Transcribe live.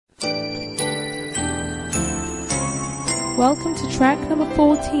Welcome to track number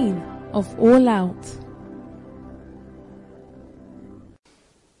 14 of All Out.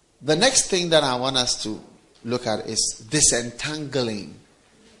 The next thing that I want us to look at is disentangling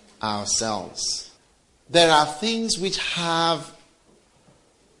ourselves. There are things which have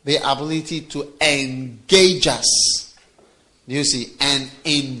the ability to engage us, you see, and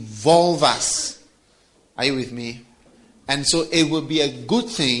involve us. Are you with me? And so it would be a good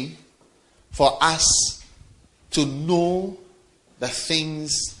thing for us to know the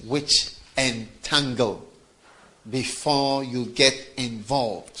things which entangle before you get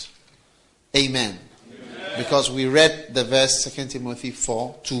involved. Amen. Amen. Because we read the verse 2 Timothy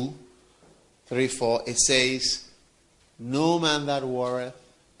 4:4. It says, "No man that warreth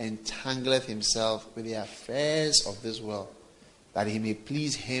entangleth himself with the affairs of this world, that he may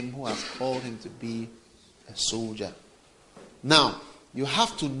please him who has called him to be a soldier." Now, you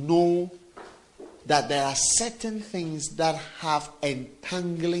have to know that there are certain things that have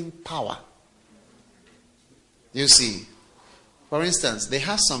entangling power. You see, for instance, they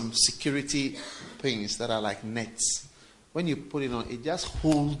have some security things that are like nets. When you put it on, it just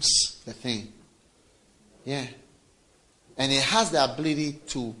holds the thing. Yeah. And it has the ability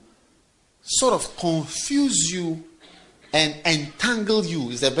to sort of confuse you and entangle you,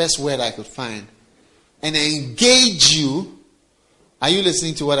 is the best word I could find. And engage you. Are you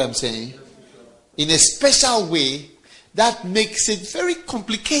listening to what I'm saying? In a special way that makes it very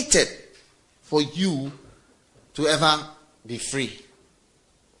complicated for you to ever be free.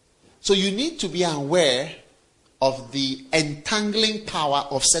 So you need to be aware of the entangling power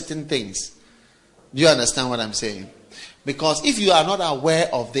of certain things. Do you understand what I'm saying? Because if you are not aware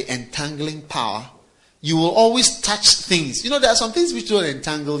of the entangling power, you will always touch things. You know, there are some things which don't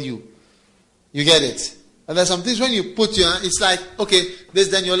entangle you. You get it? And there's some things when you put your, it's like, okay, this,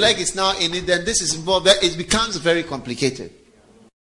 then your leg is now in it, then this is involved, then it becomes very complicated.